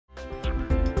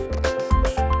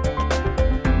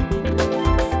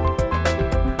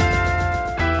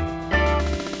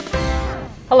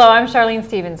Hello, I'm Charlene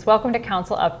Stevens. Welcome to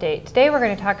Council Update. Today we're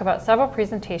going to talk about several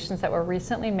presentations that were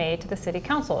recently made to the City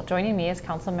Council. Joining me is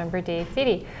Councilmember Dave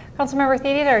Thiede. Councilmember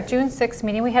Thiede, at our June 6th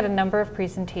meeting we had a number of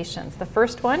presentations. The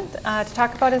first one to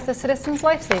talk about is the Citizens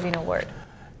Life-Saving Award.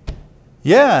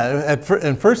 Yeah,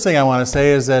 and first thing I want to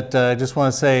say is that I just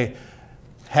want to say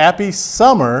happy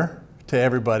summer to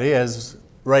everybody, as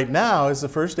right now is the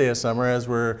first day of summer as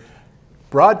we're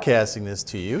broadcasting this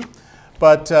to you.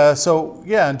 But so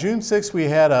yeah, on June 6th we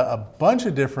had a bunch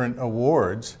of different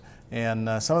awards, and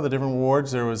some of the different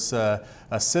awards, there was a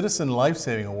Citizen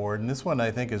Life-Saving Award, and this one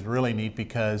I think is really neat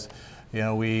because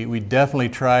we definitely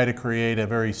try to create a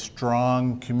very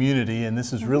strong community, and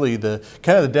this is really the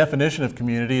kind of the definition of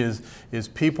community is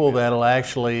people that'll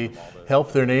actually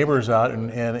help their neighbors out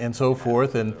and so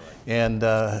forth, and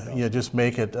just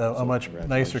make it a much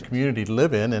nicer community to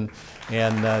live in.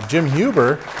 And Jim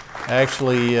Huber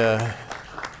actually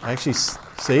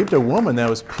saved a woman that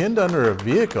was pinned under a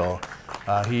vehicle.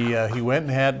 He went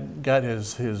and got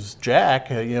his jack,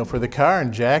 for the car,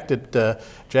 and jacked it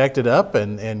up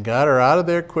and got her out of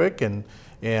there quick, and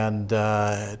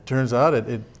it turns out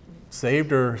it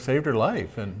saved her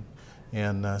life,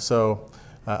 and so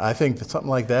I think that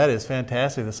something like that is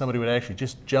fantastic, that somebody would actually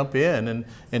just jump in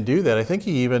and do that. I think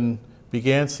he even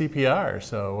began CPR.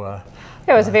 So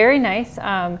it was very nice,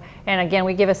 and again,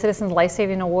 we give a Citizens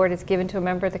Life-Saving Award. It's given to a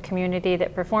member of the community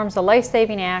that performs a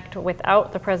life-saving act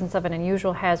without the presence of an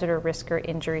unusual hazard or risk or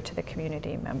injury to the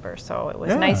community member. So it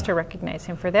was nice to recognize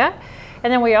him for that.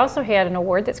 And then we also had an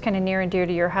award that's kind of near and dear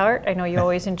to your heart. I know you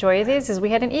always enjoy these. Is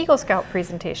we had an Eagle Scout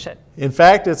presentation. In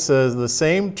fact, it's the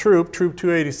same troop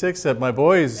 286, that my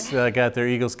boys got their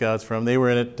Eagle Scouts from. They were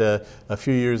in it a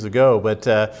few years ago. But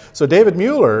so David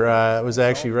Mueller was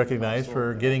actually recognized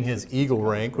for getting his Eagle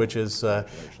rank, which is a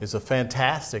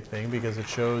fantastic thing, because it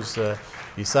shows,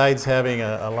 besides having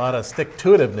a lot of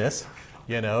stick-to-itiveness,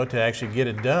 to actually get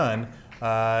it done,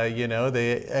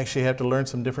 they actually have to learn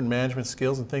some different management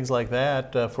skills and things like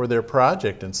that for their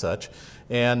project and such.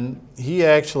 And he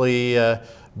actually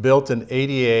built an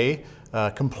ADA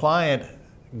compliant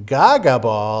Gaga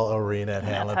Ball arena at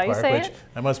Hamlet Park, which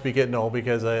I must be getting old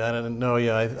because I don't know.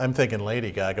 I'm thinking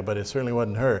Lady Gaga, but it certainly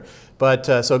wasn't her. But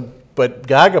but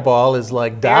Gaga Ball is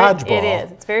like dodgeball. It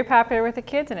is. It's very popular with the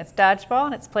kids, and it's dodgeball,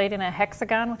 and it's played in a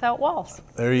hexagon without walls.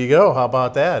 There you go. How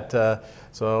about that?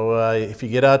 So if you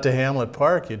get out to Hamlet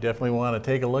Park, you definitely want to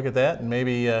take a look at that, and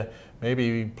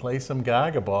maybe play some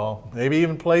Gaga Ball. Maybe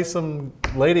even play some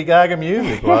Lady Gaga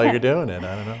music while you're doing it.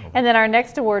 I don't know. And then our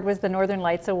next award was the Northern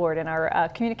Lights Award, and our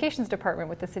communications department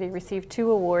with the city received 2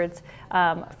 awards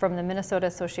from the Minnesota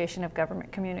Association of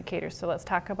Government Communicators. So let's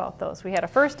talk about those. We had a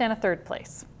first and a third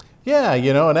place. Yeah,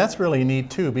 and that's really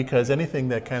neat too, because anything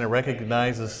that kind of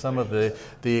recognizes some of the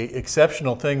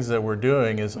exceptional things that we're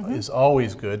doing is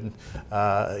always good,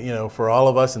 for all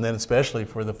of us, and then especially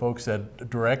for the folks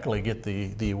that directly get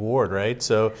the award, right?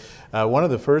 So one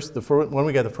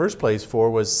we got the first place for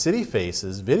was City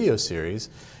Faces video series,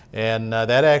 and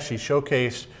that actually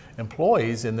showcased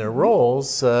employees in their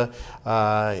roles, and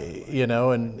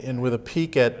with a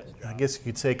peek at, I guess you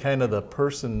could say, kind of the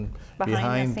person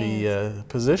behind the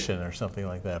position or something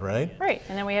like that, right? Right,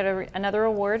 and then we had another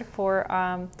award for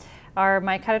our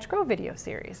My Cottage Grove video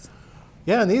series.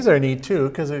 Yeah, and these are neat too,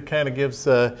 because it kind of gives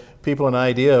people an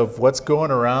idea of what's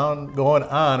going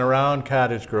on around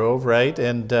Cottage Grove, right?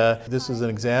 And this is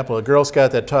an example, a Girl Scout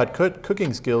that taught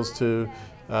cooking skills to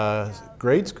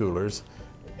grade schoolers,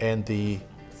 and the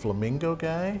flamingo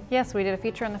guy? Yes, we did a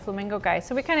feature on the flamingo guy.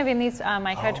 So we kind of, in these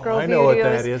My Cottage Grove videos. I know what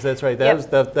that is. That's right.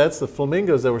 That's the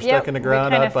flamingos that were stuck in the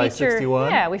ground out by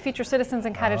 61. Yeah, we feature citizens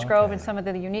in Cottage Grove and some of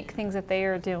the unique things that they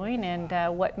are doing,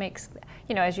 and what makes,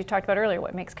 as you talked about earlier,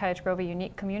 what makes Cottage Grove a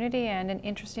unique community and an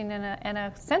interesting and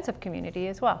a sense of community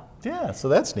as well. Yeah, so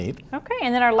that's neat. Okay,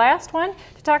 and then our last one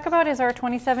to talk about is our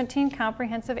 2017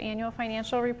 Comprehensive Annual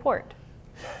Financial Report.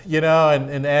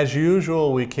 And as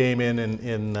usual, we came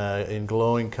in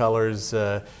glowing colors.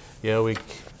 We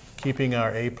keeping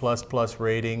our A++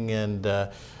 rating, and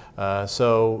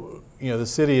so the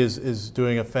city is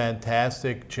doing a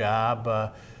fantastic job.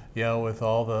 With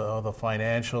all the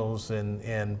financials,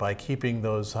 and by keeping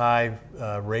those high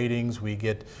ratings, we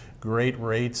get great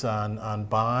rates on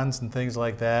bonds and things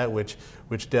like that, which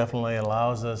definitely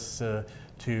allows us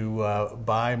to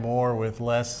buy more with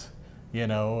less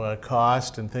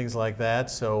cost and things like that.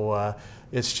 So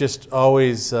it's just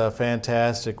always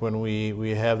fantastic when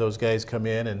we have those guys come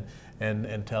in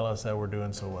and tell us that we're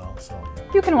doing so well. So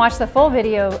you can watch the full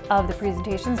video of the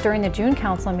presentations during the June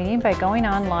Council meeting by going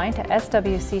online to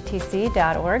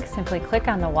swctc.org. Simply click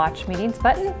on the Watch Meetings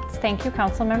button. Thank you,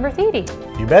 Councilmember Thiede.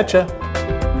 You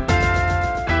betcha.